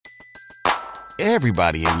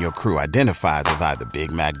Everybody in your crew identifies as either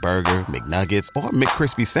Big Mac Burger, McNuggets, or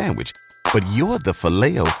McCrispy Sandwich. But you're the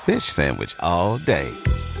Filet-O-Fish Sandwich all day.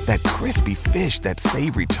 That crispy fish, that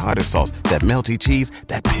savory tartar sauce, that melty cheese,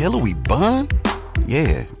 that pillowy bun.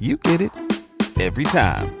 Yeah, you get it. Every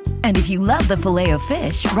time. And if you love the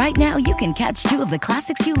Filet-O-Fish, right now you can catch two of the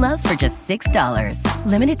classics you love for just $6.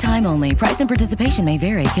 Limited time only. Price and participation may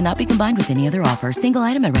vary. Cannot be combined with any other offer. Single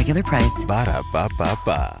item at regular price.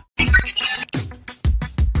 Ba-da-ba-ba-ba.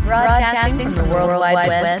 Broadcasting from the World Wide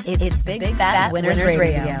Web, it's Big Fat Winners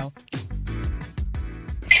Radio.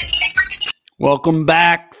 Welcome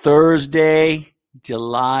back. Thursday,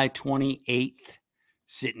 July 28th.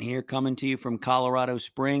 Sitting here coming to you from Colorado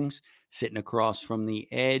Springs, sitting across from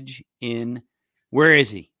the edge in, where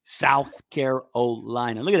is he? South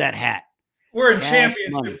Carolina. Look at that hat. We're in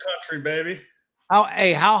championship country, baby. How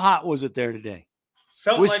hot was it there today?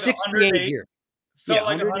 Felt it was like 68 here. Felt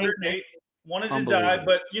like 108. Wanted to die,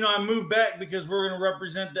 but I moved back because we're going to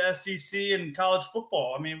represent the SEC and college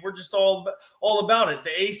football. I mean, we're just all about it. The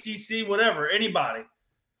ACC, whatever, anybody.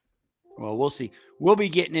 Well, we'll see. We'll be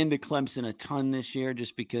getting into Clemson a ton this year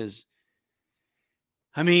just because,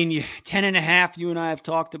 10.5, you and I have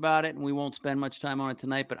talked about it, and we won't spend much time on it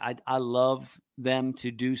tonight, but I love them to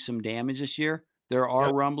do some damage this year. There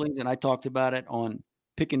are rumblings, and I talked about it on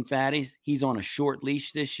Pickin' Fatties. He's on a short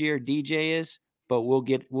leash this year, DJ is, but we'll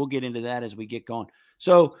get into that as we get going.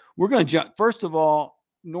 So we're going to jump. First of all,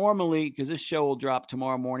 normally, because this show will drop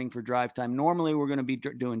tomorrow morning for drive time, normally we're going to be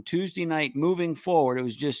doing Tuesday night. Moving forward, it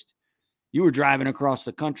was just you were driving across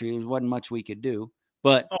the country. There wasn't much we could do.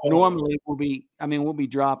 But normally we'll be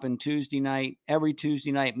dropping Tuesday night, every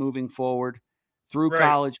Tuesday night moving forward through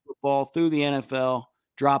college football, through the NFL,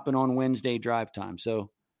 dropping on Wednesday drive time. So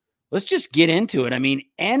let's just get into it.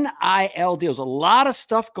 NIL deals, a lot of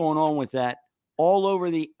stuff going on with that all over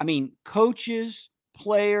coaches,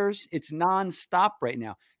 players, it's nonstop right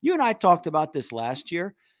now. You and I talked about this last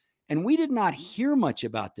year, and we did not hear much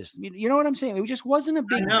about this. You know what I'm saying? It just wasn't a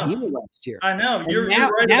big deal last year. I know. You're right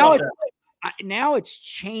about that. Now it's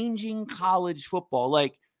changing college football.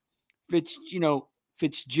 Like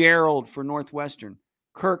Fitzgerald for Northwestern,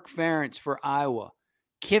 Kirk Ferentz for Iowa,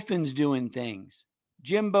 Kiffin's doing things,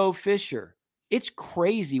 Jimbo Fisher. It's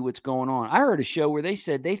crazy what's going on. I heard a show where they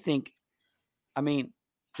said they think,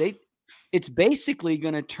 it's basically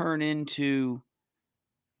going to turn into,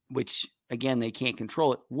 which again, they can't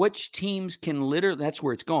control it. Which teams can that's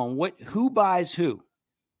where it's going. Who buys who?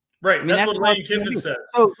 Right. That's what Lane Kiffin said.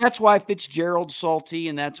 So that's why Fitzgerald's salty,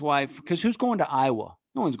 and that's why, because who's going to Iowa?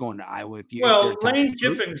 No one's going to Iowa. Lane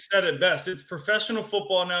Kiffin said it best. It's professional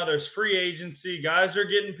football now. There's free agency. Guys are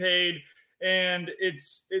getting paid, and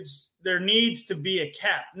there needs to be a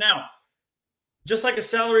cap. Now, just like a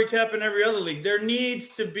salary cap in every other league, there needs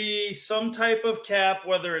to be some type of cap,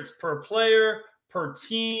 whether it's per player, per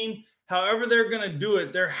team, however they're going to do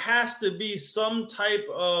it. There has to be some type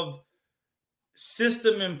of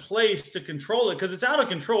system in place to control it because it's out of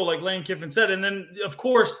control, like Lane Kiffin said. And then, of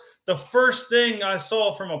course, the first thing I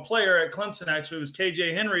saw from a player at Clemson actually was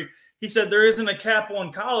KJ Henry. He said there isn't a cap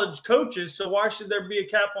on college coaches, so why should there be a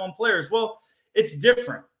cap on players? Well, it's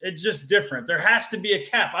different. It's just different. There has to be a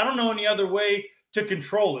cap. I don't know any other way to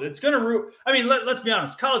control it. It's going to let's be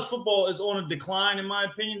honest. College football is on a decline, in my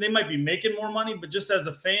opinion. They might be making more money, but just as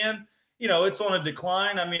a fan, it's on a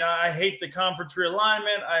decline. I hate the conference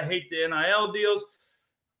realignment. I hate the NIL deals,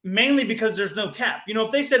 mainly because there's no cap.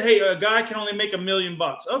 If they said, hey, a guy can only make $1 million,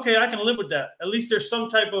 okay, I can live with that. At least there's some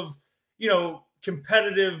type of,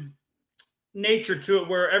 competitive nature to it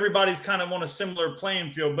where everybody's kind of on a similar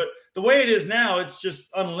playing field. But the way it is now, it's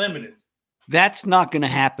just unlimited. That's not going to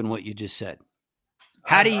happen, what you just said.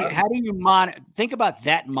 How do you monitor? Think about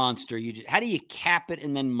that monster. How do you cap it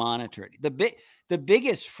and then monitor it? The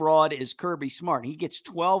biggest fraud is Kirby Smart. He gets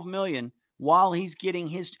 $12 million while he's getting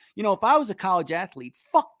his. If I was a college athlete,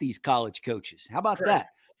 fuck these college coaches. How about that?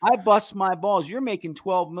 I bust my balls. You're making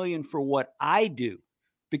 $12 million for what I do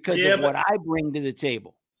because of what I bring to the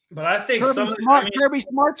table. But I think Kirby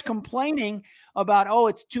Smart's complaining about,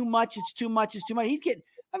 it's too much. It's too much. It's too much. He's getting.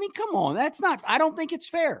 Come on. That's not – I don't think it's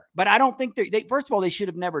fair. But I don't think they first of all, they should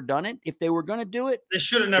have never done it. If they were going to do it. They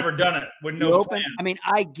should have never done it with no plan.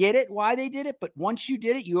 I get it why they did it. But once you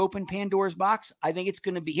did it, you open Pandora's box. I think it's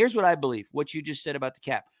going to be – here's what I believe, what you just said about the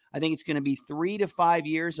cap. I think it's going to be 3 to 5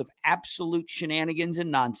 years of absolute shenanigans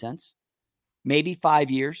and nonsense. Maybe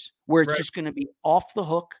 5 years where it's just going to be off the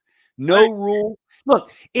hook. No rule.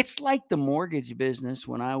 Look, it's like the mortgage business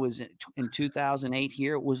when I was in 2008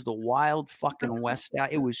 here. It was the wild fucking West.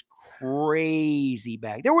 It was crazy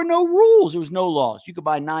back. There were no rules. There was no laws. You could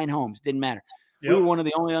buy 9 homes. Didn't matter. Yep. We were one of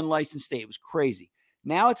the only unlicensed states. It was crazy.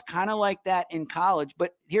 Now it's kind of like that in college.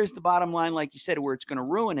 But here's the bottom line, like you said, where it's going to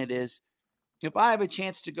ruin it is if I have a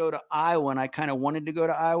chance to go to Iowa, and I kind of wanted to go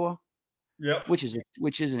to Iowa, yep. which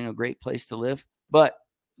isn't a great place to live, but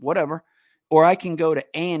whatever. Or I can go to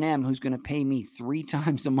A&M, who's going to pay me 3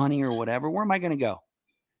 times the money or whatever. Where am I going to go?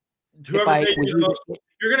 You're going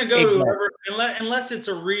to go to whoever, unless it's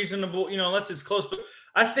a reasonable, unless it's close. But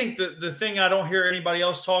I think the thing I don't hear anybody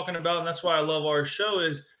else talking about, and that's why I love our show,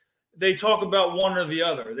 is they talk about one or the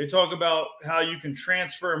other. They talk about how you can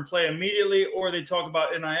transfer and play immediately, or they talk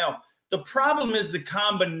about NIL. The problem is the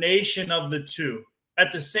combination of the two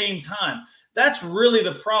at the same time. That's really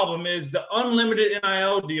the problem, is the unlimited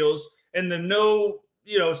NIL deals and the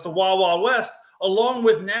it's the Wild Wild West, along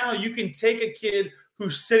with now you can take a kid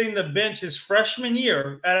who's sitting the bench his freshman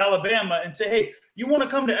year at Alabama and say, hey, you want to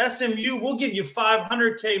come to SMU? We'll give you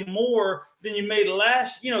 $500K more than you made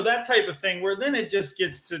last, that type of thing, where then it just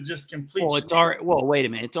gets to just complete. Well, wait a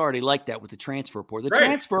minute. It's already like that with the transfer portal. The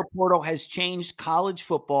transfer portal has changed college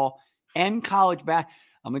football and college basketball.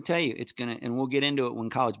 I'm going to tell you, it's going to, and we'll get into it when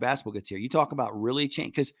college basketball gets here. You talk about really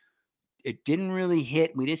change, because it didn't really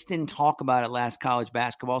hit. We just didn't talk about it last college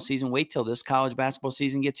basketball season. Wait till this college basketball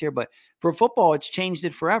season gets here. But for football, it's changed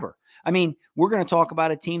it forever. I mean, we're going to talk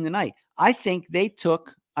about a team tonight. I think they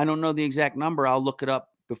took, I don't know the exact number. I'll look it up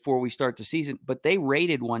before we start the season, but they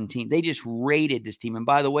rated one team. They just rated this team. And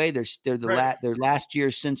by the way, they're last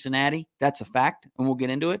year's Cincinnati. That's a fact. And we'll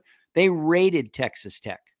get into it. They rated Texas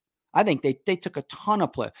Tech. I think they took a ton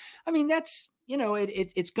of play. I mean, that's,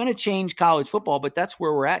 it's going to change college football, but that's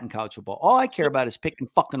where we're at in college football. All I care about is picking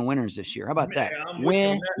fucking winners this year. How about that?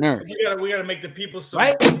 Winners. We got to make the people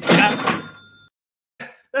right.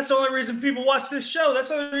 That's the only reason people watch this show. That's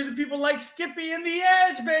the only reason people like Skippy and the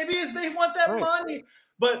Edge, baby, is they want that money.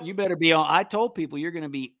 But you better be on. I told people you're going to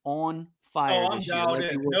be on fire this year.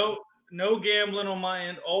 Like no gambling on my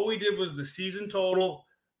end. All we did was the season total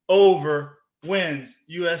over wins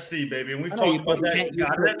USC, baby. And we've talked about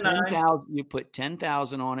that. You put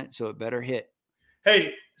 10,000 on it, so it better hit.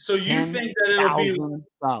 Hey, so you think that it'll be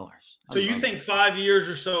 $10,000? So you think 5 years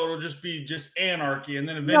or so it'll just be anarchy, and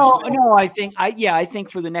then eventually? No. I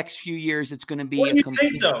think for the next few years it's going to be. What do you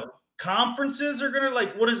think though? Conferences are going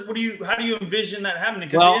to how do you envision that happening?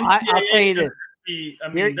 Well, I'll tell you this.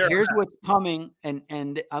 Here's what's coming, and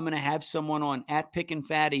I'm going to have someone on at Pickin'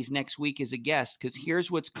 Fatties next week as a guest, because here's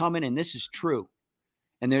what's coming, and this is true.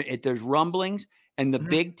 And there's rumblings, and the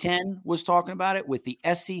Big Ten was talking about it with the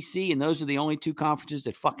SEC, and those are the only 2 conferences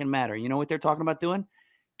that fucking matter. You know what they're talking about doing?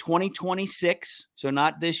 2026, so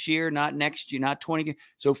not this year, not next year, not 20.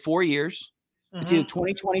 So 4 years. It's either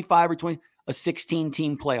 2025 or a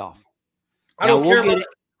 16-team playoff. I don't care.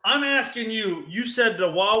 I'm asking you. You said the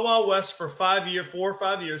Wild Wild West for 4 or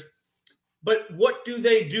 5 years, but what do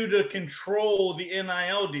they do to control the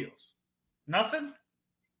NIL deals? Nothing.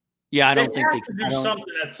 Yeah, I don't think they can do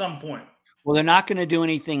something at some point. Well, they're not going to do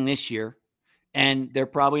anything this year, and they're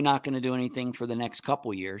probably not going to do anything for the next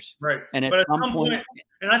couple years. Right. And at some point,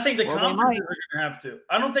 and I think the conferences are going to have to.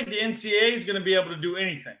 I don't think the NCAA is going to be able to do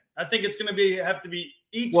anything. I think it's going to have to be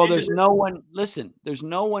each. Well, there's no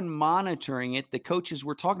one monitoring it. The coaches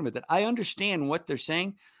were talking about that. I understand what they're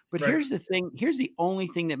saying, but here's the thing. Here's the only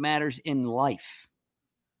thing that matters in life.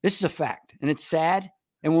 This is a fact, and it's sad.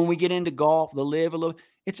 And when we get into golf, the live a little,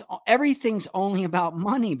 everything's only about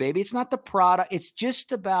money, baby. It's not the product. It's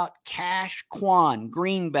just about cash,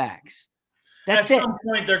 greenbacks. That's it. At some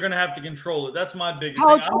point, they're going to have to control it. That's my biggest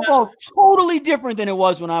college football. Totally different than it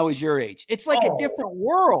was when I was your age. It's like a different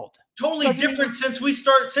world. Totally different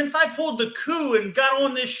since I pulled the coup and got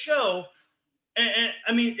on this show. And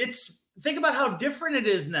I mean, think about how different it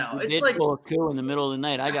is now. It's like pull a coup in the middle of the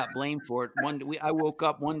night. I got blamed for it. I woke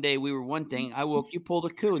up one day. We were one thing. You pulled a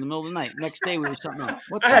coup in the middle of the night. Next day we were something else.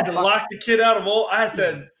 I had to lock the kid out of all. I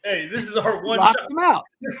said, "Hey, this is our one." Locked him out.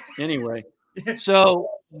 Anyway, so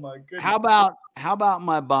my goodness. How about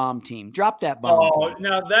my bomb team? Drop that bomb. Oh,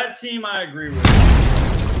 now that team I agree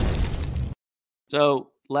with.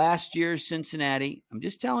 So last year's Cincinnati. I'm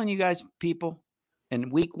just telling you guys, people. In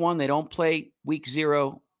week 1, they don't play week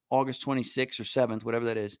 0. August 26th or 7th, whatever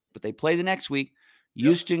that is. But they play the next week.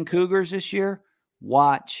 Houston Cougars this year,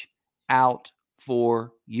 watch out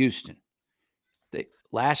for Houston.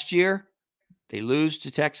 Last year, they lose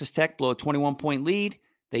to Texas Tech, blow a 21-point lead.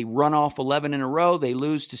 They run off 11 in a row. They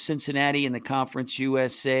lose to Cincinnati in the Conference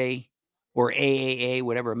USA or AAA,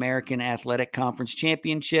 whatever, American Athletic Conference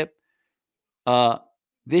Championship.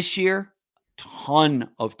 This year, ton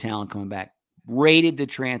of talent coming back. Rated the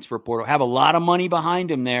transfer portal, have a lot of money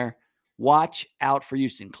behind him there. Watch out for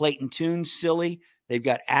Houston. Clayton Tune's silly. They've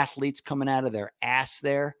got athletes coming out of their ass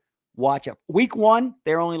there. Watch out. Week 1,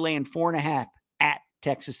 they're only laying 4.5 at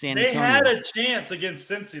Texas San Antonio. They had a chance against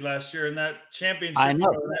Cincy last year in that championship. I know.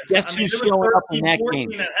 Guess who's showing up in that game?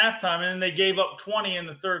 At halftime, and then they gave up 20 in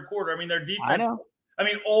the third quarter. I mean, their defense. I know.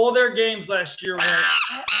 All their games last year went.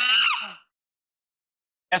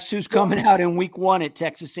 Guess who's coming out in week 1 at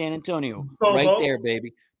Texas San Antonio? Bobo. Right there,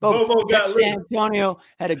 baby. Bobo Texas San Antonio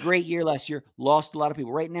had a great year last year. Lost a lot of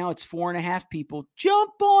people. Right now, it's 4.5 people.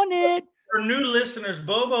 Jump on it. For new listeners,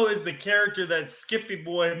 Bobo is the character that Skippy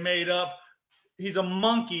Boy made up. He's a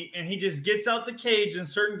monkey, and he just gets out the cage in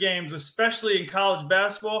certain games, especially in college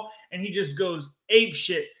basketball, and he just goes ape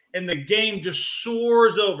shit, and the game just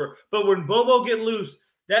soars over. But when Bobo get loose,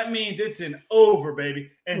 that means it's an over, baby.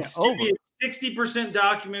 And Skippy is 60%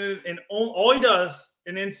 documented, and all he does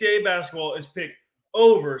in NCAA basketball is pick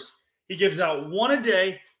overs. He gives out 1 a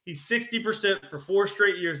day. He's 60% for 4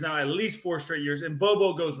 straight years now, at least 4 straight years. And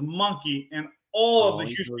Bobo goes monkey in all of the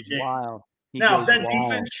Houston games. Wild. Now, if that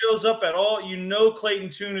defense shows up at all, Clayton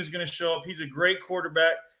Tune is going to show up. He's a great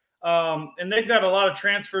quarterback. And they've got a lot of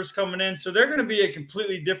transfers coming in. So they're going to be a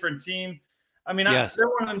completely different team. I mean, they're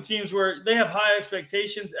one of them teams where they have high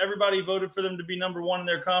expectations. Everybody voted for them to be number 1 in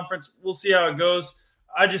their conference. We'll see how it goes.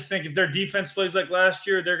 I just think if their defense plays like last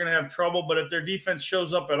year, they're going to have trouble. But if their defense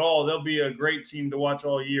shows up at all, they'll be a great team to watch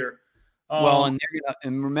all year.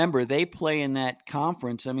 And remember, they play in that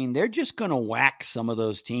conference. I mean, they're just going to whack some of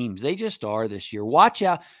those teams. They just are this year. Watch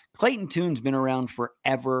out. Clayton Tune's been around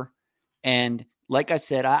forever. And like I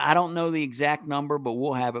said, I don't know the exact number, but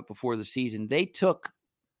we'll have it before the season. They took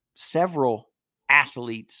several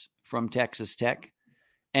athletes from Texas Tech,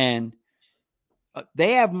 and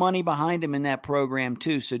they have money behind them in that program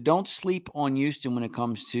too. So don't sleep on Houston when it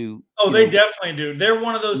comes to. They definitely do. They're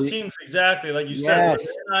one of those teams, exactly like you said.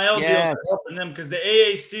 The NIL deals are helping them because the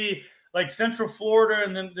AAC, like Central Florida,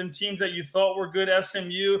 and then teams that you thought were good,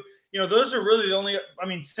 SMU. Those are really the only. I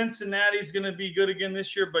mean, Cincinnati's going to be good again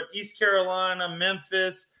this year, but East Carolina,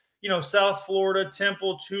 Memphis, South Florida,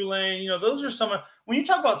 Temple, Tulane. Those are some of. When you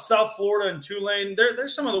talk about South Florida and Tulane, they're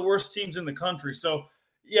some of the worst teams in the country. So.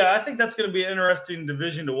 Yeah, I think that's going to be an interesting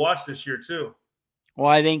division to watch this year, too. Well,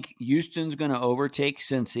 I think Houston's going to overtake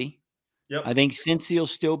Cincy. Yep. I think Cincy will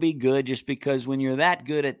still be good just because when you're that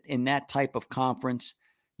good in that type of conference,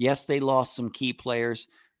 yes, they lost some key players,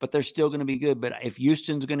 but they're still going to be good. But if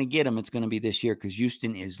Houston's going to get them, it's going to be this year because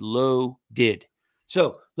Houston is loaded.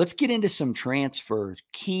 So let's get into some transfers.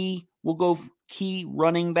 We'll go key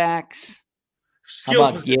running backs.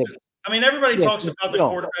 Skill position. I mean, everybody talks about the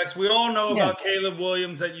quarterbacks. We all know about Caleb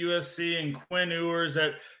Williams at USC and Quinn Ewers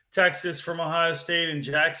at Texas from Ohio State and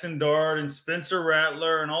Jackson Dart and Spencer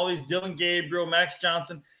Rattler and all these Dylan Gabriel, Max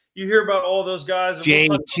Johnson. You hear about all those guys.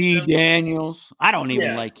 JT Daniels. I don't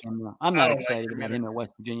even like him. I'm not excited about him at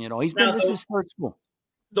West Virginia at all. This is his third school.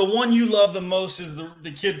 The one you love the most is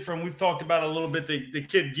the kid from, we've talked about a little bit, the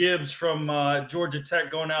kid Gibbs from Georgia Tech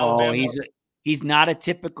going to Alabama. He's not a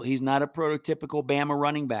prototypical Bama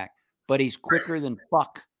running back. But he's quicker than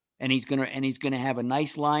fuck, and he's gonna have a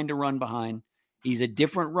nice line to run behind. He's a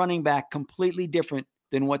different running back, completely different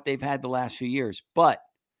than what they've had the last few years. But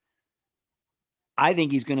I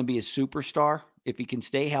think he's going to be a superstar if he can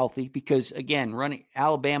stay healthy. Because again,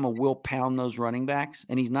 Alabama will pound those running backs,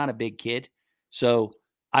 and he's not a big kid. So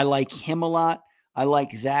I like him a lot. I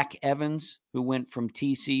like Zach Evans, who went from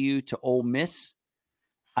TCU to Ole Miss.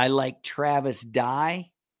 I like Travis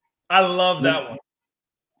Dye. I love that one.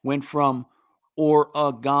 Went from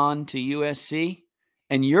Oregon to USC.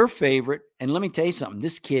 And your favorite, and let me tell you something,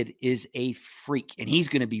 this kid is a freak, and he's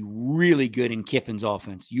going to be really good in Kiffin's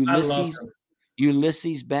offense.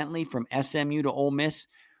 Ulysses Bentley from SMU to Ole Miss,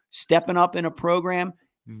 stepping up in a program,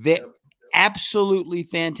 absolutely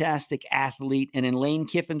fantastic athlete. And in Lane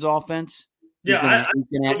Kiffin's offense, he's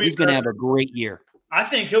going to have a great year. I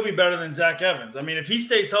think he'll be better than Zach Evans. I mean, if he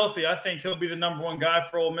stays healthy, I think he'll be the number 1 guy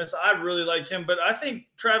for Ole Miss. I really like him. But I think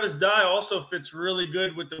Travis Dye also fits really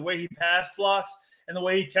good with the way he pass blocks and the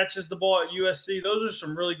way he catches the ball at USC. Those are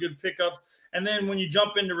some really good pickups. And then when you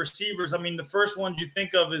jump into receivers, I mean, the first ones you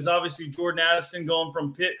think of is obviously Jordan Addison going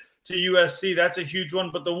from Pitt to USC. That's a huge one.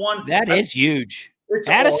 But the one – that is huge.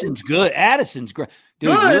 Addison's good. Addison's great.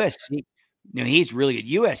 Dude, good. USC – he's really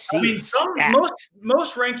good. USC I mean,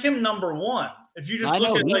 most rank him number 1. If you just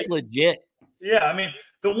look at he's legit. Yeah, I mean,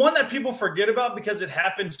 the one that people forget about because it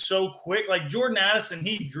happened so quick, like Jordan Addison,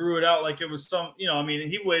 he drew it out like it was some,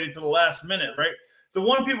 he waited to the last minute, right? The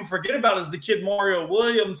one people forget about is the kid Mario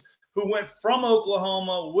Williams, who went from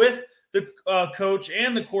Oklahoma with the coach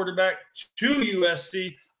and the quarterback to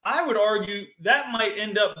USC. I would argue that might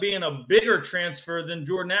end up being a bigger transfer than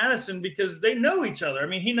Jordan Addison because they know each other. I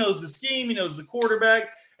mean, he knows the scheme, he knows the quarterback,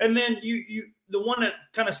 and then the one that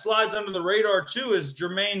kind of slides under the radar too is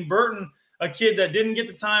Jermaine Burton, a kid that didn't get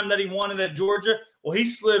the time that he wanted at Georgia. Well, he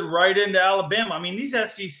slid right into Alabama. I mean, these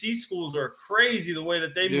SEC schools are crazy the way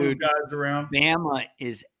that they move guys around. Bama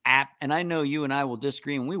is apt, and I know you and I will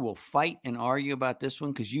disagree, and we will fight and argue about this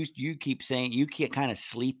one because you keep saying you can't kind of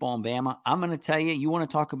sleep on Bama. I'm going to tell you, you want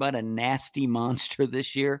to talk about a nasty monster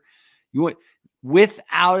this year.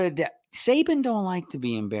 Without a doubt, Saban don't like to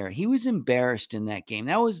be embarrassed. He was embarrassed in that game.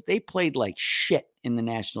 They played like shit in the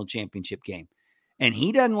national championship game. And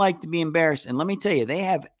he doesn't like to be embarrassed. And let me tell you, they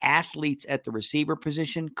have athletes at the receiver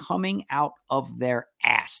position coming out of their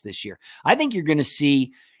ass this year. I think you're going to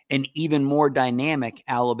see an even more dynamic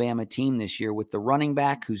Alabama team this year with the running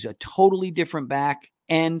back who's a totally different back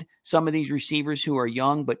and some of these receivers who are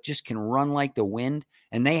young but just can run like the wind.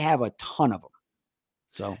 And they have a ton of them.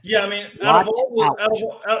 So yeah, I mean, out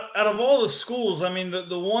of all the schools, I mean,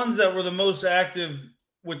 the ones that were the most active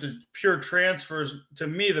with the pure transfers, to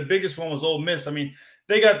me, the biggest one was Ole Miss. I mean,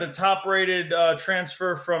 they got the top-rated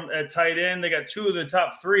transfer from at tight end. They got 2 of the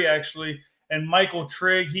top 3, actually. And Michael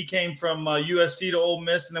Trigg, he came from USC to Ole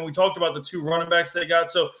Miss. And then we talked about the 2 running backs they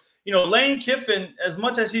got. So, Lane Kiffin, as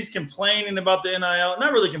much as he's complaining about the NIL,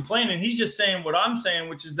 not really complaining, he's just saying what I'm saying,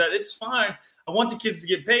 which is that it's fine. I want the kids to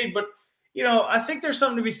get paid. But, I think there's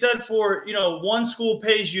something to be said for, one school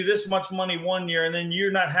pays you this much money one year and then you're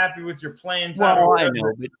not happy with your playing time. Well, I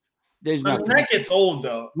know, but there's nothing. That gets old,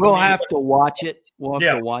 though. We'll have to watch it. We'll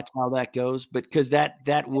have to watch how that goes, but because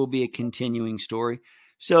that will be a continuing story.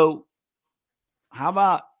 So how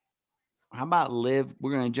about Liv?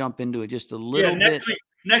 We're going to jump into it just a little bit.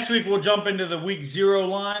 Next week, we'll jump into the week 0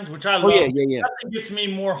 lines, which I love. Yeah. Nothing gets me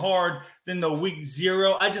more hard than the week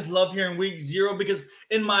 0. I just love hearing week 0 because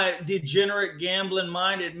in my degenerate gambling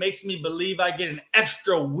mind, it makes me believe I get an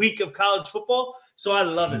extra week of college football. So I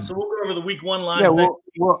love it. So we'll go over the week 1 lines. Yeah,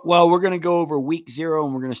 we're going to go over week 0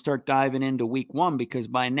 and we're going to start diving into week 1 because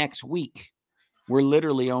by next week, we're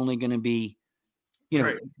literally only going to be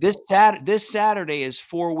right. This Saturday is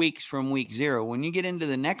 4 weeks from week 0. When you get into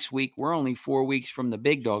the next week, we're only 4 weeks from the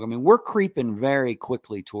big dog. I mean, we're creeping very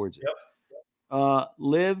quickly towards it. Yep.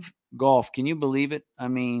 Live golf. Can you believe it? I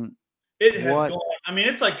mean, it has gone. I mean,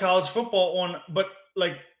 it's like college football but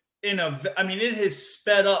it has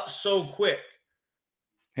sped up so quick.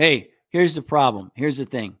 Hey, here's the problem. Here's the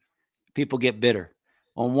thing. People get bitter.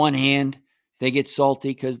 On one hand, they get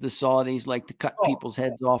salty because the Saudis like to cut people's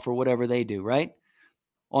heads off or whatever they do, right?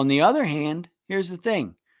 On the other hand, here's the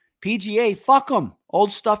thing. PGA, fuck them.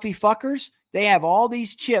 Old stuffy fuckers. They have all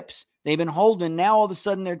these chips they've been holding. Now all of a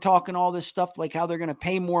sudden they're talking all this stuff like how they're going to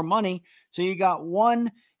pay more money. So you got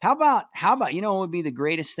one. How about, what would be the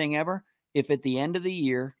greatest thing ever? If at the end of the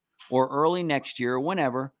year or early next year or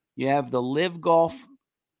whenever you have the Live Golf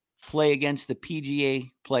play against the PGA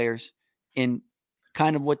players in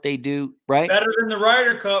kind of what they do, right? Better than the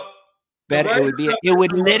Ryder Cup. It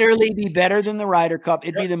would literally be better than the Ryder Cup.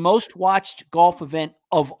 It'd be the most watched golf event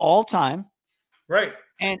of all time. Right.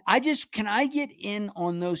 And can I get in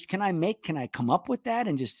on those? Can I come up with that?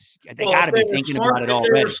 And they got to be thinking about it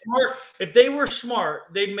already. If they were smart,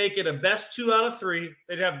 they'd make it a best 2 out of 3.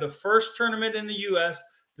 They'd have the first tournament in the U.S.,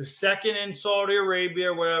 the second in Saudi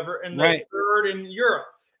Arabia or whatever, and the third in Europe.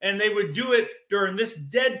 And they would do it during this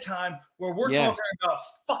dead time where we're talking about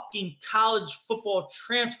fucking college football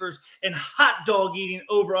transfers and hot dog eating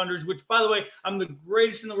over-unders, which, by the way, I'm the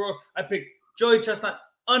greatest in the world. I picked Joey Chestnut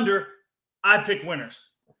under. I pick winners.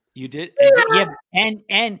 You did? And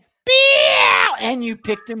you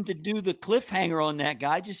picked him to do the cliffhanger on that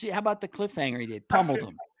guy. Just see, how about the cliffhanger he did? Pummeled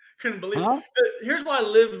him. Couldn't believe it. Here's why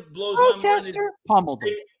Liv blows my mind. Pummeled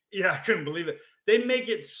him. Yeah, I couldn't believe it. They make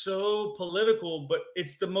it so political, but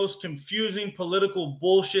it's the most confusing political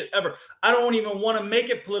bullshit ever. I don't even want to make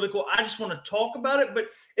it political. I just want to talk about it, but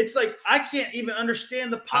it's like I can't even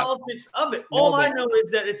understand the politics of it. All I know is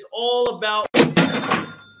that it's all about –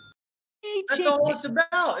 that's all it's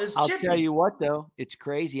about. I'll tell you what, though. It's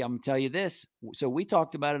crazy. I'm going to tell you this. So we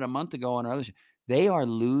talked about it a month ago on our other show. They are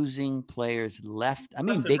losing players left. I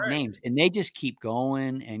mean, big names. And they just keep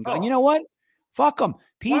going and going. You know what? Fuck them.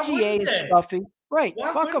 PGA is stuffy. Right.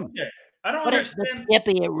 Fuck them. I don't understand. It's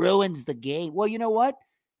skippy. It ruins the game. Well, you know what?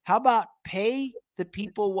 How about pay the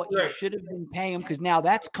people what you should have been paying them? Because now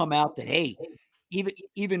that's come out that, hey,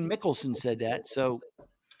 even Mickelson said that. So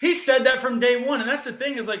He said that from day one. And that's the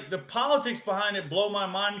thing is like the politics behind it blow my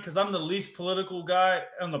mind because I'm the least political guy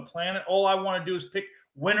on the planet. All I want to do is pick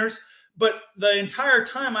winners. But the entire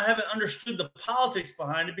time I haven't understood the politics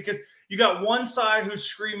behind it because you got one side who's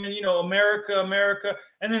screaming, America, America.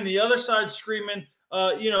 And then the other side screaming,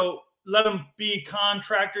 let them be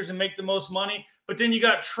contractors and make the most money. But then you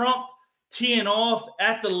got Trump teeing off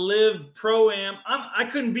at the Live Pro-Am. I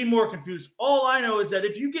couldn't be more confused. All I know is that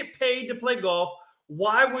if you get paid to play golf,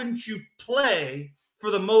 why wouldn't you play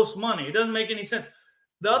for the most money? It doesn't make any sense.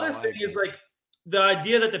 The other thing is like the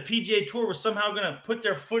idea that the PGA Tour was somehow going to put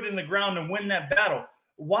their foot in the ground and win that battle.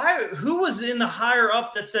 Why? Who was in the higher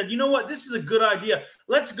up that said, you know what, this is a good idea.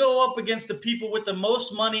 Let's go up against the people with the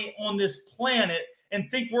most money on this planet and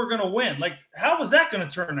think we're going to win. Like, how was that going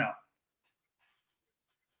to turn out?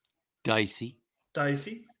 Dicey.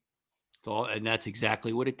 So, and that's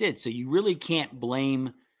exactly what it did. So you really can't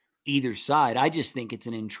blame either side. I just think it's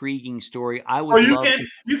an intriguing story. I would.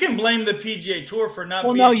 You can blame the PGA Tour for not.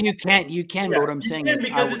 Well, no, you can't. You can. Yeah, but what I'm saying is,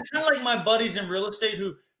 because it's kind of like my buddies in real estate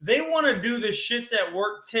who they want to do the shit that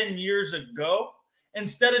worked 10 years ago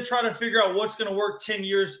instead of trying to figure out what's going to work 10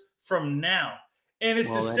 years from now. And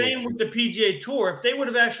it's the same with the PGA Tour. If they would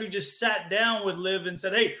have actually just sat down with Liv and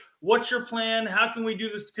said, hey, what's your plan? How can we do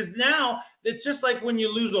this? Because now it's just like when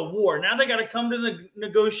you lose a war. Now they got to come to the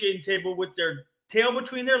negotiating table with their tail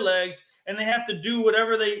between their legs, and they have to do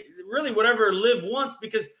whatever Liv wants.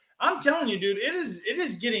 Because I'm telling you, dude, it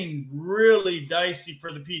is getting really dicey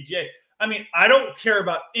for the PGA. I mean, I don't care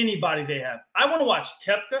about anybody they have. I want to watch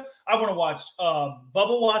Koepka. I want to watch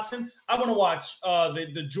Bubba Watson. I want to watch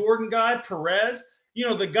the Jordan guy, Perez.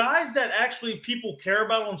 The guys that actually people care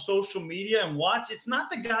about on social media and watch. It's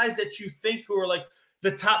not the guys that you think who are like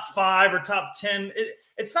the top 5 or top 10.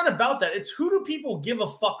 It's not about that. It's who do people give a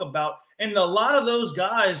fuck about? And a lot of those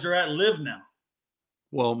guys are at Liv now.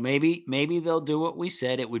 Well, maybe they'll do what we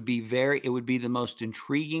said. It would be the most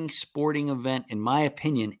intriguing sporting event, in my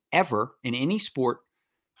opinion, ever in any sport.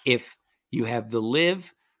 If you have the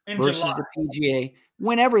Liv versus the PGA,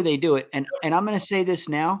 whenever they do it, and I'm going to say this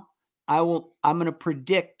now, I'm going to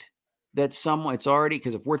predict that it's already,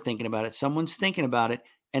 because if we're thinking about it, someone's thinking about it,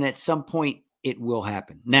 and at some point it will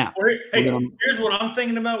happen. Now, here's what I'm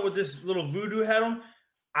thinking about with this little voodoo hat on.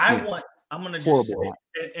 I'm going to just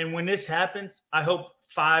say, and when this happens, I hope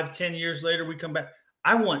 5-10 years later we come back.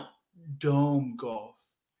 I want dome golf.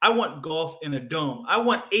 I want golf in a dome. I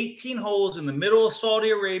want 18 holes in the middle of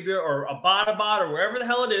Saudi Arabia or Abbottabad or wherever the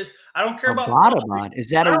hell it is. I don't care about Abbottabad. Is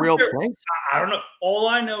that a real place? I don't know. All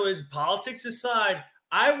I know is politics aside,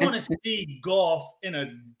 I want to see golf in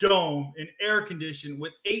a dome in air conditioned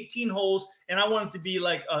with 18 holes, and I want it to be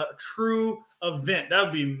like a true event. That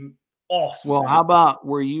would be awesome. Well, how about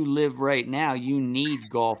where you live right now? You need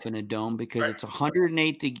golf in a dome because it's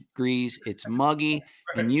 108 degrees, it's muggy,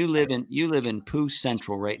 and you live in Pooh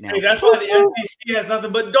Central right now. Hey, that's why the SEC has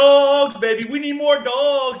nothing but dogs, baby. We need more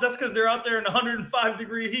dogs. That's because they're out there in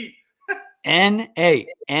 105-degree heat. NFL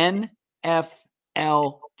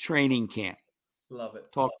training camp. Love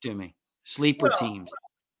it. Talk to me. Sleeper teams.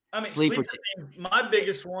 I mean, sleeper teams. My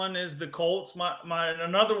biggest one is the Colts.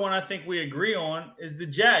 Another one I think we agree on is the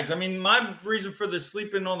Jags. I mean, my reason for the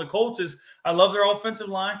sleeping on the Colts is I love their offensive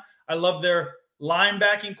line. I love their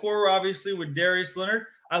linebacking core, obviously, with Darius Leonard.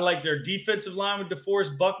 I like their defensive line with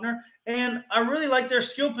DeForest Buckner. And I really like their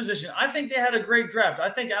skill position. I think they had a great draft. I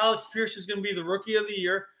think Alex Pierce is going to be the rookie of the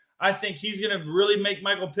year. I think he's going to really make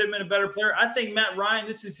Michael Pittman a better player. I think Matt Ryan,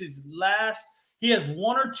 this is his last – he has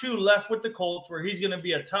 1 or 2 left with the Colts where he's going to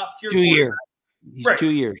be a top-tier 2 years. He's 2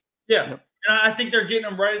 years. Yeah. Yep. And I think they're getting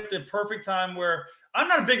him right at the perfect time where I'm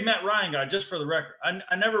not a big Matt Ryan guy, just for the record.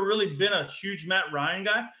 I never really been a huge Matt Ryan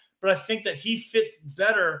guy, but I think that he fits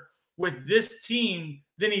better with this team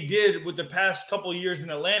than he did with the past couple of years in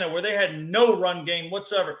Atlanta where they had no run game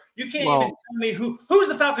whatsoever. You can't even tell me who's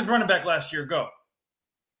the Falcons running back last year. Go.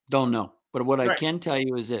 Don't know. But what I can tell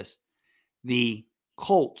you is this. The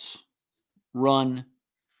Colts run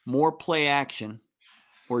more play action,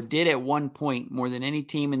 or did at one point more than any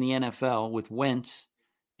team in the NFL with Wentz,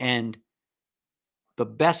 and the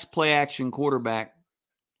best play action quarterback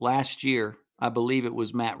last year, I believe it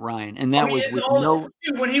was Matt Ryan. And that was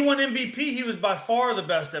with when he won MVP, he was by far the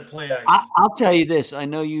best at play action. I'll tell you this. I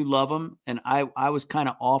know you love him, and I was kind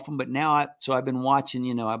of off him, but now I've been watching,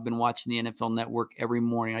 the NFL Network every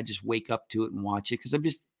morning. I just wake up to it and watch it because I'm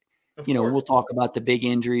just, we'll talk about the big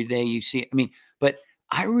injury today. You see, but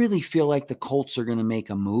I really feel like the Colts are going to make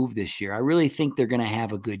a move this year. I really think they're going to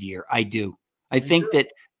have a good year. I do. I think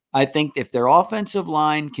if their offensive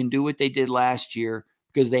line can do what they did last year,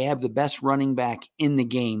 because they have the best running back in the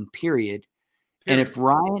game, period, And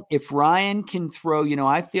if Ryan can throw,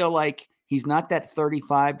 I feel like he's not that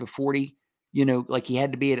 35 to 40, like he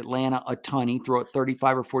had to be at Atlanta a ton. He throw it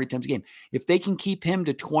 35 or 40 times a game. If they can keep him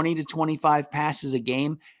to 20 to 25 passes a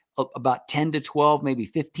game, about 10 to 12, maybe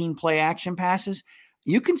 15 play action passes,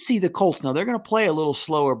 you can see the Colts. Now they're going to play a little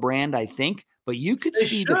slower brand, I think, but you could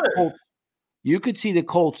see the Colts. You could see the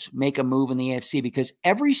Colts make a move in the AFC because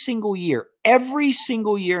every single year,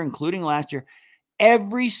 including last year,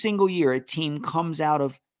 every single year a team comes out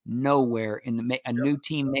of nowhere and a new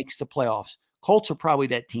team makes the playoffs. Colts are probably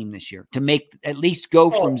that team this year to make at least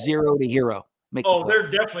go from 0 to hero. They're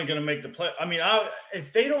definitely going to make the play. I mean,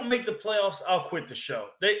 if they don't make the playoffs, I'll quit the show.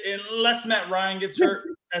 Unless Matt Ryan gets hurt.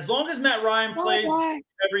 As long as Matt Ryan plays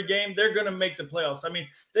every game, they're going to make the playoffs. I mean,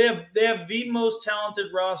 they have the most talented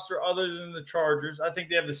roster other than the Chargers. I think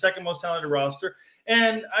they have the second most talented roster.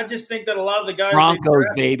 And I just think that a lot of the guys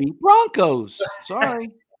 – Broncos. Sorry.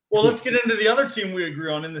 Well, let's get into the other team we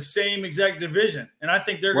agree on in the same exact division. And I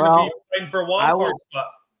think they're going to be fighting for a wild card spot.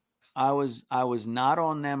 I was not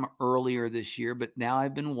on them earlier this year, but now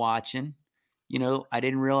I've been watching. I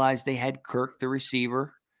didn't realize they had Kirk, the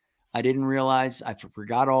receiver. I didn't realize, I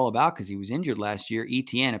forgot all about because he was injured last year,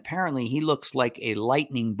 ETN. Apparently, he looks like a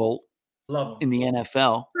lightning bolt in the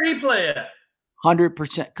NFL. Where did he play at?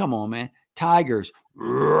 100%. Come on, man. Tigers. He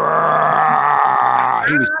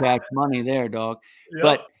was cash money there, dog. Yep.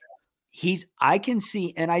 But I can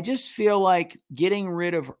see, and I just feel like getting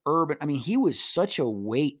rid of Urban. I mean, he was such a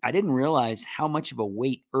weight. I didn't realize how much of a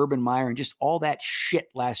weight Urban Meyer and just all that shit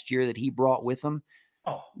last year that he brought with him.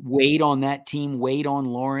 Weighed on that team, weighed on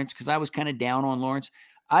Lawrence, because I was kind of down on Lawrence.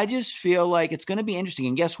 I just feel like it's going to be interesting.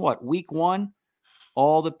 And guess what? Week 1,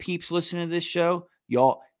 all the peeps listening to this show,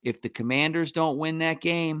 y'all, if the Commanders don't win that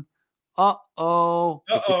game, if the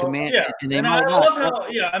and I love how,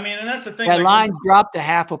 I mean, and that's the thing. That line's dropped a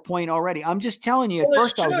half a point already. I'm just telling you, at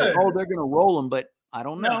first I was like, they're going to roll them, but I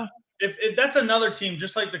don't know. If that's another team,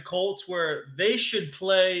 just like the Colts, where they should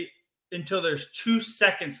play until there's 2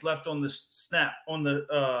 seconds left on the snap, on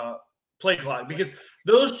the play clock, because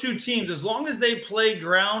those two teams, as long as they play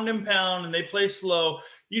ground and pound and they play slow,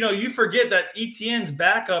 you forget that ETN's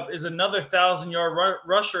backup is another 1,000-yard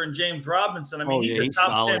rusher in James Robinson. I mean, he's a top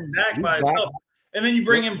solid. 10 back by himself. And then you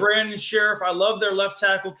bring in Brandon Sheriff. I love their left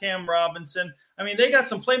tackle, Cam Robinson. I mean, they got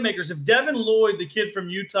some playmakers. If Devin Lloyd, the kid from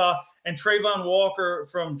Utah, and Trayvon Walker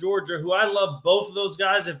from Georgia, who I love both of those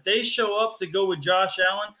guys, if they show up to go with Josh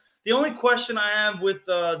Allen, the only question I have with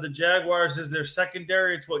the Jaguars is their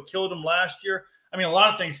secondary. It's what killed them last year. I mean, a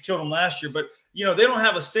lot of things killed them last year, but, they don't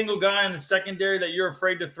have a single guy in the secondary that you're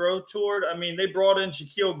afraid to throw toward. I mean, they brought in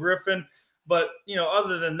Shaquille Griffin, but,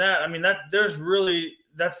 other than that, I mean,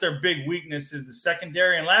 that's their big weakness is the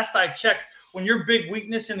secondary. And last I checked, when your big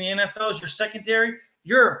weakness in the NFL is your secondary,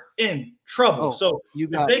 you're in trouble. So if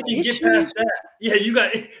they can get past that,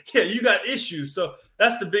 you got issues. So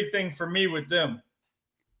that's the big thing for me with them.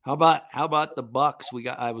 How about the Bucks?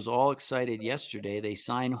 I was all excited yesterday. They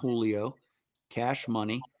signed Julio, cash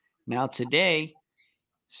money. Now today,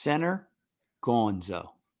 center Gonzo,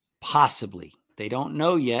 possibly. They don't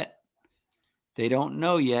know yet.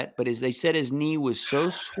 But as they said, his knee was so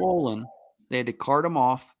swollen, they had to cart him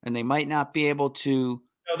off, and they might not be able to.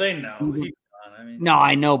 No, they know. No,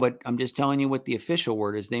 I know, but I'm just telling you what the official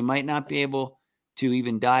word is. They might not be able to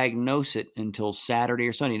even diagnose it until Saturday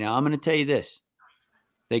or Sunday. Now, I'm going to tell you this.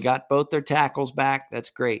 They got both their tackles back. That's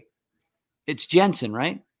great. It's Jensen,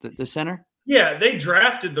 right? The center? Yeah, they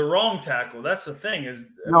drafted the wrong tackle. That's the thing.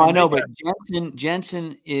 I know, but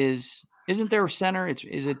Jensen isn't there a center?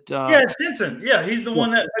 Is it? It's Jensen. Yeah, he's the one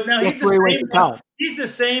that. Now he's the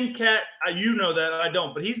same cat. You know that I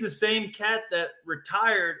don't, but he's the same cat that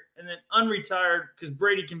retired and then unretired because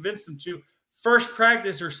Brady convinced him to. First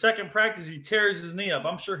practice or second practice, he tears his knee up.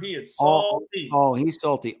 I'm sure he is salty. He's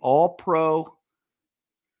salty. All pro.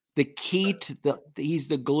 The key to he's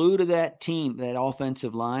the glue to that team, that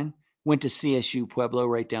offensive line. Went to CSU Pueblo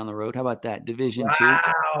right down the road. How about that? Division II.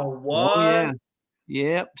 Wow, what? Oh, yeah.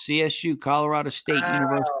 Yep, CSU, Colorado State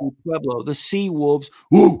University Pueblo. The Sea Wolves.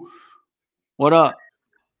 Woo! What up?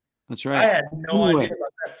 That's right. I had no idea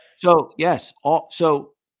about that. So, yes.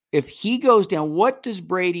 So, if he goes down, what does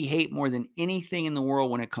Brady hate more than anything in the world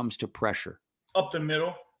when it comes to pressure? Up the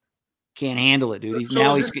middle. Can't handle it, dude. He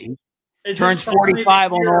turns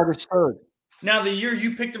 45 on August 3rd. Now, the year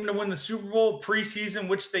you picked him to win the Super Bowl preseason,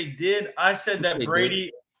 which they did, I said that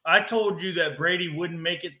Brady – I told you that Brady wouldn't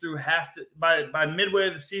make it through by midway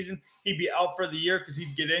of the season. He'd be out for the year because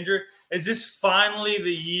he'd get injured. Is this finally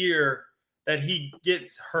the year that he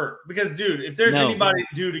gets hurt? Because, dude, if there's anybody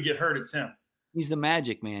due to get hurt, it's him. He's the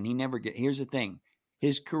magic man. He never get. Here's the thing.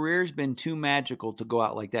 His career's been too magical to go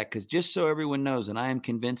out like that. Because just so everyone knows, and I am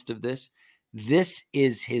convinced of this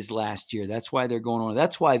is his last year. That's why they're going on.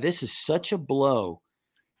 That's why this is such a blow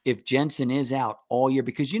if Jensen is out all year.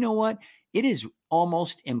 Because you know what? It is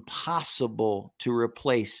almost impossible to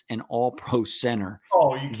replace an all-pro center.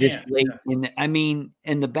 Oh, you can't. Late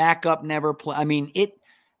and the backup never play.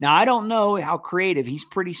 Now, I don't know how creative. He's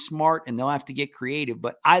pretty smart, and they'll have to get creative.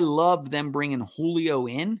 But I love them bringing Julio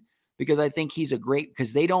in because I think he's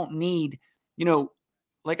because they don't need,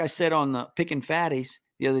 like I said on the Pickin' Fatties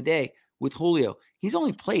the other day with Julio, he's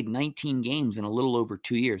only played 19 games in a little over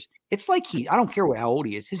 2 years. It's like I don't care how old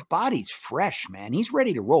he is. His body's fresh, man. He's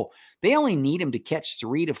ready to roll. They only need him to catch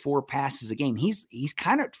 3 to 4 passes a game. He's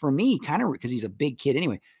kind of, for me, because he's a big kid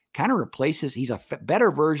anyway, kind of replaces, he's a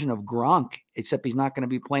better version of Gronk, except he's not going to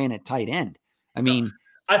be playing at tight end.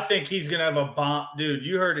 I think he's going to have a bomb. Dude,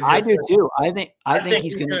 you heard it. I do too. I think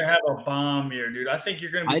he's going to have a bomb here, dude. I think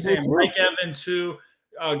you're going to be saying Mike Evans, who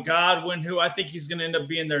Godwin, who I think he's going to end up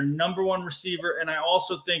being their number one receiver. And I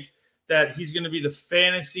also think that he's going to be the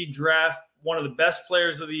fantasy draft, one of the best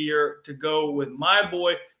players of the year to go with my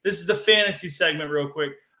boy. This is the fantasy segment real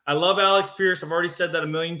quick. I love Alex Pierce. I've already said that a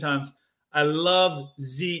million times. I love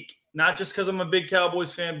Zeke, not just because I'm a big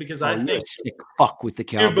Cowboys fan, because I think sick fuck with the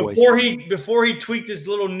Cowboys. Dude, before he tweaked his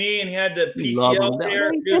little knee and he had the PCL there,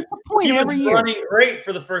 dude, he was running great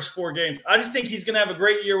for the first 4 games. I just think he's going to have a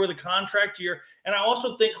great year with a contract year, and I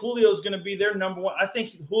also think Julio is going to be their number one. I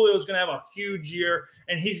think Julio is going to have a huge year,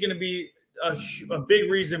 and he's going to be a big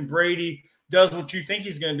reason Brady does what you think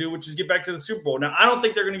he's going to do, which is get back to the Super Bowl. Now, I don't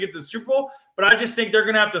think they're going to get to the Super Bowl, but I just think they're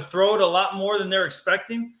going to have to throw it a lot more than they're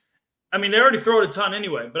expecting. They already throw it a ton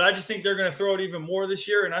anyway, but I just think they're going to throw it even more this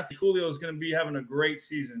year, and I think Julio is going to be having a great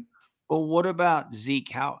season. Well, what about Zeke?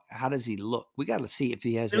 How does he look? We got to see if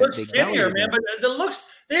he has that big skinnier, man. But the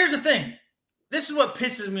looks. Here's the thing. This is what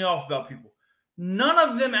pisses me off about people. None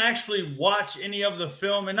of them actually watch any of the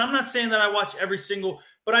film, and I'm not saying that I watch every single,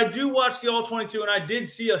 but I do watch the All-22, and I did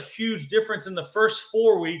see a huge difference in the first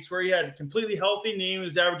 4 weeks where he had a completely healthy knee. He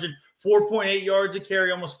was averaging 4.8 yards a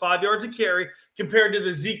carry, almost 5 yards a carry, compared to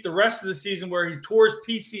the Zeke the rest of the season where he tore his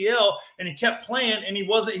PCL and he kept playing and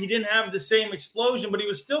he didn't have the same explosion, but he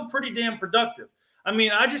was still pretty damn productive.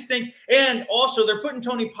 I just think, and also they're putting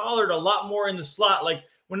Tony Pollard a lot more in the slot. Like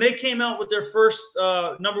when they came out with their first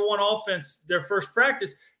number one offense, their first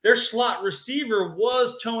practice, their slot receiver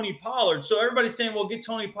was Tony Pollard. So everybody's saying, well, get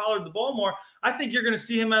Tony Pollard the ball more. I think you're going to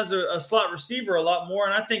see him as a slot receiver a lot more,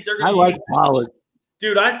 and I think they're going to like Pollard.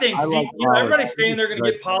 Dude, I think Zeke, everybody's saying they're going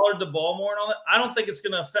to get Pollard the ball more and all that. I don't think it's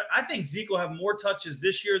going to affect. I think Zeke will have more touches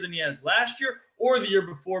this year than he has last year or the year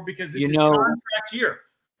before because it's his contract year.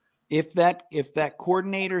 If that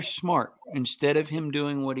coordinator's smart, instead of him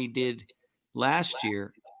doing what he did last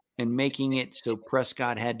year and making it so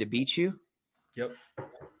Prescott had to beat you,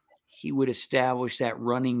 he would establish that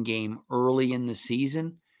running game early in the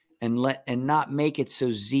season and not make it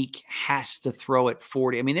so Zeke has to throw it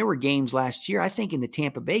 40. There were games last year. I think in the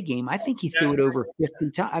Tampa Bay game, I think he threw it over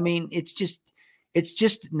 50 times. It's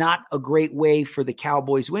just not a great way for the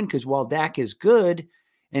Cowboys win because while Dak is good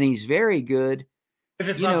and he's very good, if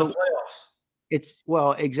it's not the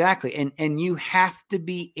playoffs, exactly. And you have to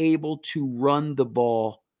be able to run the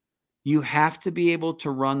ball. You have to be able to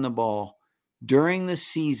run the ball during the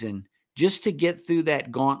season. Just to get through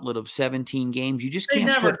that gauntlet of 17 games, you just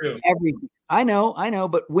can't put everything. I know,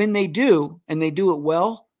 but when they do, and they do it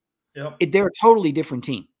well, they're a totally different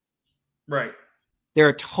team. Right. They're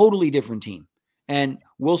a totally different team. And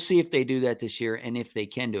we'll see if they do that this year and if they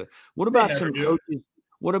can do it. What about some coaches?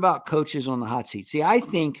 What about coaches on the hot seat? See, I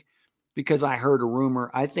think, because I heard a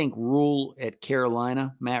rumor, I think Rule at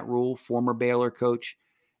Carolina, Matt Rule, former Baylor coach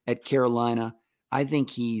at Carolina, I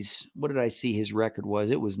think what did I see his record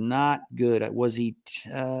was? It was not good. Was he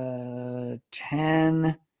 10?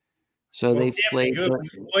 So they've played.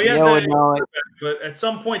 But at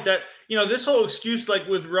some point this whole excuse, like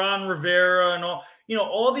with Ron Rivera and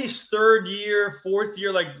all these third year, fourth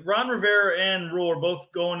year, like Ron Rivera and Rule are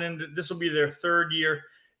both going into, this will be their third year.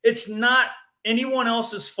 It's not anyone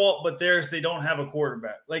else's fault but theirs. They don't have a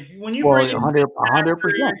quarterback. Like when you bring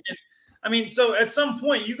 100%. So at some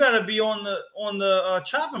point you got to be on the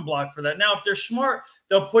chopping block for that. Now, if they're smart,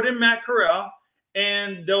 they'll put in Matt Corral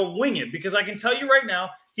and they'll wing it because I can tell you right now,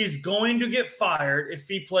 he's going to get fired if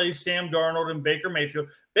he plays Sam Darnold and Baker Mayfield.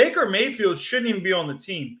 Baker Mayfield shouldn't even be on the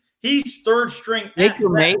team. He's third string.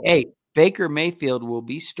 Baker Mayfield will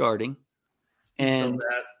be starting. And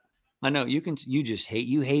I know you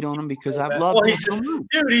hate on him because I've loved him.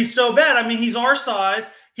 He's so bad. He's our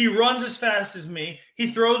size. He runs as fast as me. He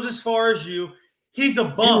throws as far as you. He's a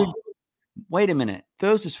bum. wait a minute,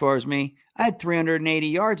 throws as far as me. I had 380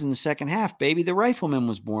 yards in the second half, baby. The Rifleman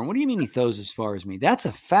was born. What do you mean he throws as far as me? That's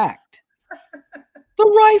a fact. The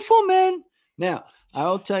Rifleman. Now,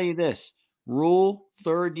 I'll tell you this. Rule,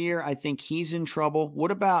 third year, I think he's in trouble.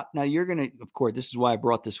 What about, now you're going to, of course, this is why I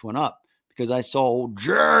brought this one up, because I saw old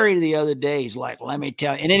Jerry the other day. He's like, let me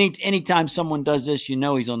tell you. And anytime someone does this, you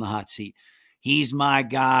know he's on the hot seat. He's my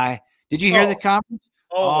guy. Did you hear the conference?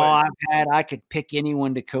 I could pick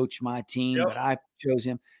anyone to coach my team, but I chose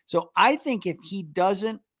him. So I think if he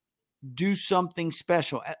doesn't do something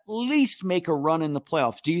special, at least make a run in the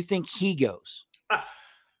playoffs, do you think he goes?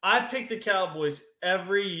 I pick the Cowboys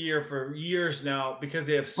every year for years now because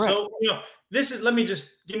they have let me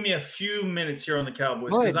just give me a few minutes here on the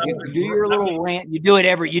Cowboys. Right. You do your little rant. You do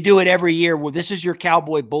it every year. Well, this is your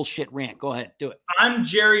Cowboy bullshit rant. Go ahead. Do it. I'm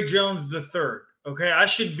Jerry Jones III. Okay. I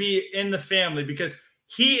should be in the family because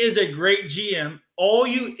he is a great GM. All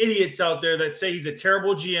you idiots out there that say he's a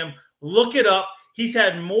terrible GM, look it up. He's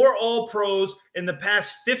had more All-Pros in the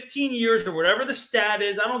past 15 years or whatever the stat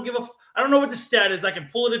is. I don't know what the stat is. I can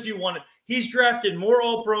pull it if you want it. He's drafted more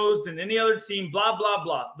All-Pros than any other team, blah, blah,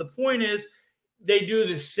 blah. The point is they do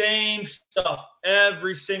the same stuff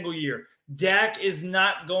every single year. Dak is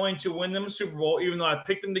not going to win them a Super Bowl, even though I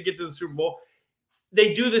picked them to get to the Super Bowl.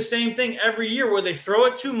 They do the same thing every year where they throw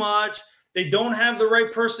it too much. They don't have the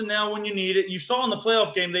right personnel when you need it. You saw in the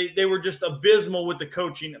playoff game, they were just abysmal with the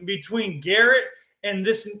coaching. Between Garrett and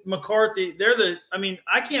this McCarthy,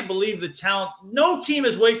 I can't believe the talent. No team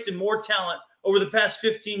has wasted more talent over the past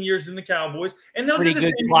 15 years than the Cowboys. And they'll do the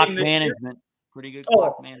same clock thing management. Pretty good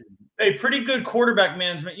clock management. Hey, pretty good quarterback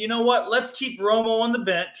management. You know what? Let's keep Romo on the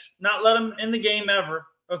bench, not let him in the game ever.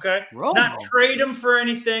 Okay? Romo. Not trade him for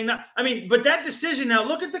anything. But that decision now,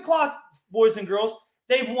 look at the clock, boys and girls.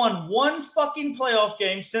 They've won one fucking playoff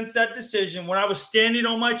game since that decision when I was standing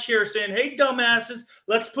on my chair saying, hey, dumbasses,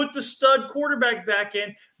 let's put the stud quarterback back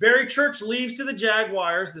in. Church leaves to the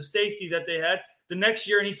Jaguars, the safety that they had the next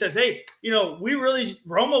year. And he says, hey,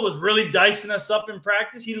 Romo was really dicing us up in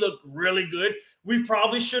practice. He looked really good. We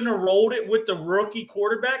probably shouldn't have rolled it with the rookie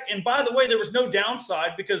quarterback. And by the way, there was no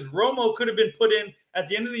downside because Romo could have been put in at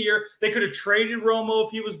the end of the year. They could have traded Romo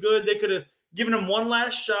if he was good. They could have giving him one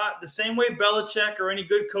last shot, the same way Belichick or any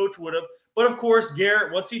good coach would have. But, of course,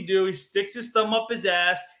 Garrett, what's he do? He sticks his thumb up his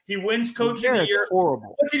ass. He wins Coach of the Year.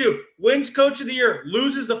 Horrible. What's he do? Wins Coach of the Year,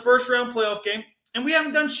 loses the first-round playoff game, and we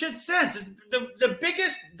haven't done shit since. It's the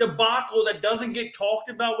biggest debacle that doesn't get talked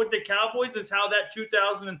about with the Cowboys is how that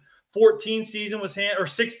 2014 season was or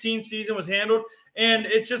 16 season was handled. And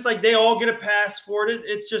it's just like they all get a pass for it.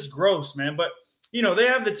 It's just gross, man. But, they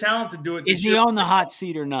have the talent to do it. Is he on the hot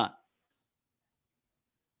seat or not?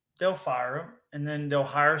 They'll fire him, and then they'll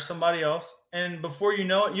hire somebody else. And before you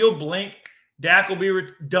know it, you'll blink. Dak will be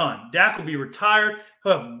done. Dak will be retired.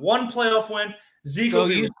 He'll have one playoff win. Zeke will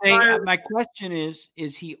be retired. My question is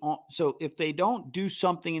he on? So if they don't do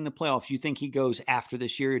something in the playoffs, you think he goes after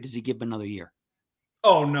this year, or does he give him another year?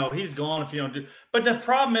 Oh, no, he's gone if you don't do. But the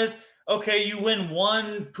problem is, okay, you win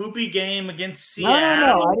one poopy game against Seattle.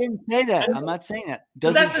 No, I didn't say that. I'm not saying that.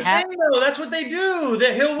 That's the thing, though. That's what they do.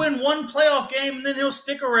 That he'll win one playoff game, and then he'll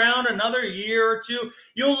stick around another year or two.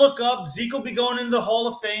 You'll look up. Zeke will be going into the Hall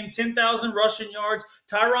of Fame, 10,000 rushing yards.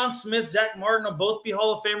 Tyron Smith, Zach Martin will both be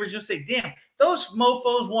Hall of Famers. You'll say, damn, those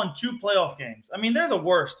mofos won 2 playoff games. I mean, they're the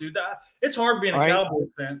worst, dude. It's hard being a Cowboys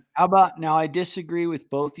fan. How about now? I disagree with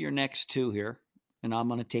both your next 2 here, and I'm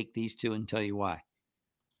going to take these 2 and tell you why.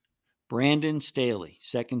 Brandon Staley,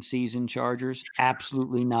 second season Chargers,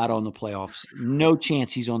 absolutely not on the playoffs. No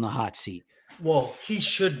chance he's on the hot seat. Well, he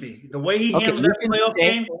should be. The way he handled that playoff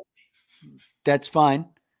game. That's fine.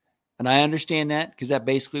 And I understand that because that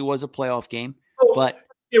basically was a playoff game. But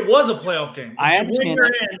it was a playoff game. I understand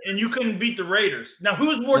that. And you couldn't beat the Raiders. Now,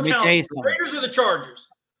 who's more talented, the Raiders or the Chargers?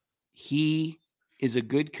 He is a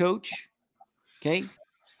good coach. Okay.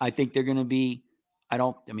 I think they're going to be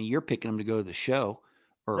you're picking him to go to the show.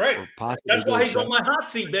 Right. That's why he's on my hot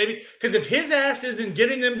seat, baby. Because if his ass isn't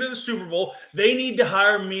getting them to the Super Bowl, they need to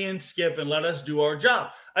hire me and Skip and let us do our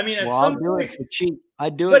job. I mean, at some point, I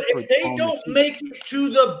do it. But if they don't make it to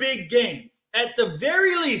the big game, at the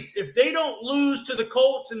very least, if they don't lose to the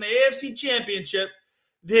Colts in the AFC Championship,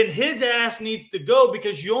 then his ass needs to go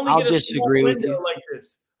because you only get a small window like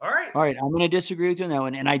this. All right. I'm going to disagree with you on that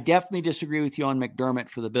one. And I definitely disagree with you on McDermott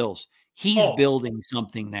for the Bills. He's building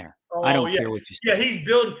something there. I don't care what you say. Yeah, he's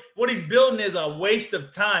building. What he's building is a waste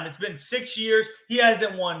of time. It's been 6 years. He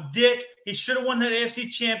hasn't won dick. He should have won that AFC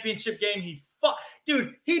Championship game. He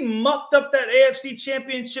muffed up that AFC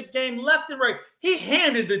Championship game left and right. He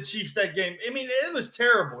handed the Chiefs that game. I mean, it was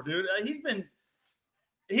terrible, dude.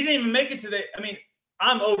 he didn't even make it to the – I mean,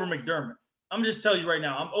 I'm over McDermott. I'm just telling you right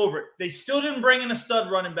now, I'm over it. They still didn't bring in a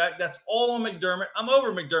stud running back. That's all on McDermott. I'm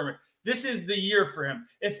over McDermott. This is the year for him.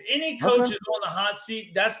 If any coach is on the hot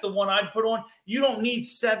seat, that's the one I'd put on. You don't need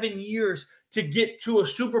 7 years to get to a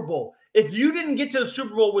Super Bowl. If you didn't get to the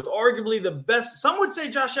Super Bowl with arguably the best, some would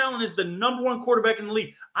say Josh Allen is the number one quarterback in the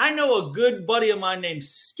league. I know a good buddy of mine named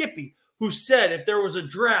Skippy who said if there was a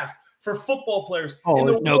draft for football players in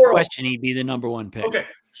the no world, question he'd be the number one pick. Okay,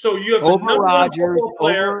 so you have over the number Rodgers, one football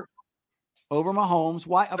player. Over Mahomes.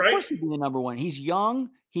 Why? Of course he'd be the number one. He's young.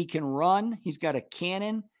 He can run. He's got a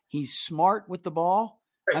cannon. He's smart with the ball.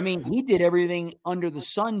 I mean, he did everything under the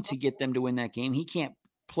sun to get them to win that game. He can't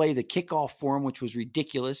play the kickoff for him, which was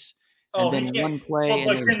ridiculous. And then one play.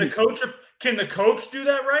 But can the coach do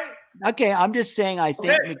that right? Okay, I'm just saying I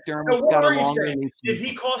think McDermott's got a longer. Did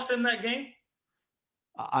he cost him that game?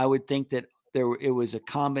 I would think that it was a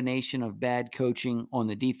combination of bad coaching on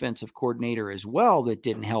the defensive coordinator as well that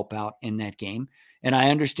didn't help out in that game. And I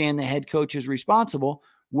understand the head coach is responsible.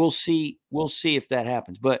 We'll see if that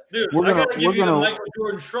happens. But I gotta give you the Michael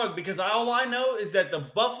Jordan shrug, because all I know is that the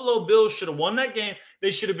Buffalo Bills should have won that game.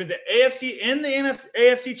 They should have been the AFC and the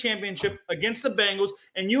AFC championship against the Bengals.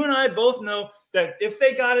 And you and I both know that if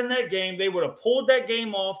they got in that game, they would have pulled that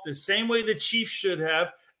game off the same way the Chiefs should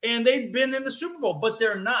have, and they'd been in the Super Bowl. But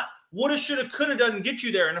they're not. Woulda, shoulda, coulda doesn't get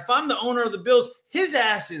you there. And if I'm the owner of the Bills, his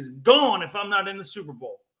ass is gone if I'm not in the Super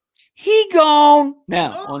Bowl. He gone.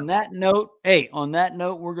 Now, on that note,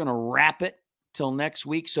 we're going to wrap it till next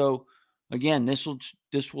week. So, again, this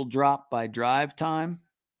will drop by drive time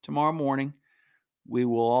tomorrow morning. We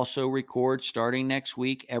will also record starting next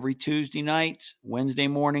week every Tuesday nights. Wednesday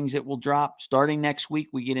mornings it will drop. Starting next week,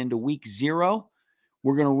 we get into week 0.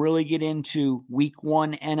 We're going to really get into week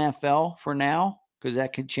 1 NFL for now, because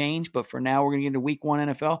that could change. But for now, we're going to get into week 1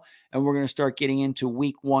 NFL, and we're going to start getting into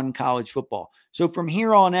week 1 college football. So from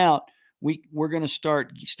here on out, we're going to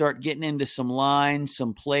start getting into some lines,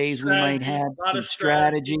 some plays we might have, some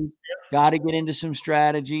strategies. Yep. Got to get into some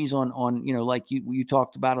strategies on like you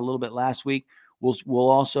talked about a little bit last week. We'll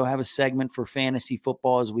also have a segment for fantasy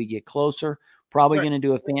football as we get closer. Probably going to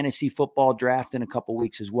do a fantasy football draft in a couple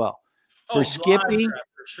weeks as well. For Skippy,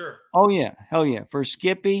 for sure. Oh yeah, hell yeah. For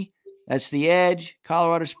Skippy, that's the Edge,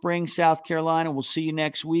 Colorado Springs, South Carolina. We'll see you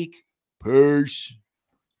next week. Peace.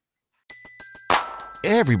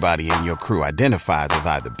 Everybody in your crew identifies as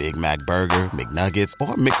either Big Mac Burger, McNuggets,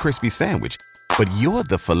 or McCrispy Sandwich. But you're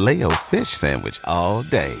the Filet-O-Fish Sandwich all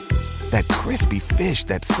day. That crispy fish,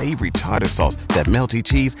 that savory tartar sauce, that melty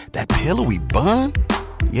cheese, that pillowy bun.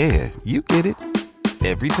 Yeah, you get it.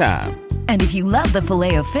 Every time. And if you love the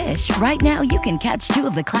Filet-O-Fish, right now you can catch 2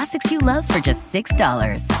 of the classics you love for just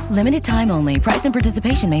 $6. Limited time only. Price and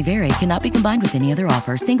participation may vary. Cannot be combined with any other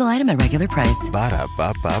offer. Single item at regular price.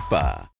 Ba-da-ba-ba-ba.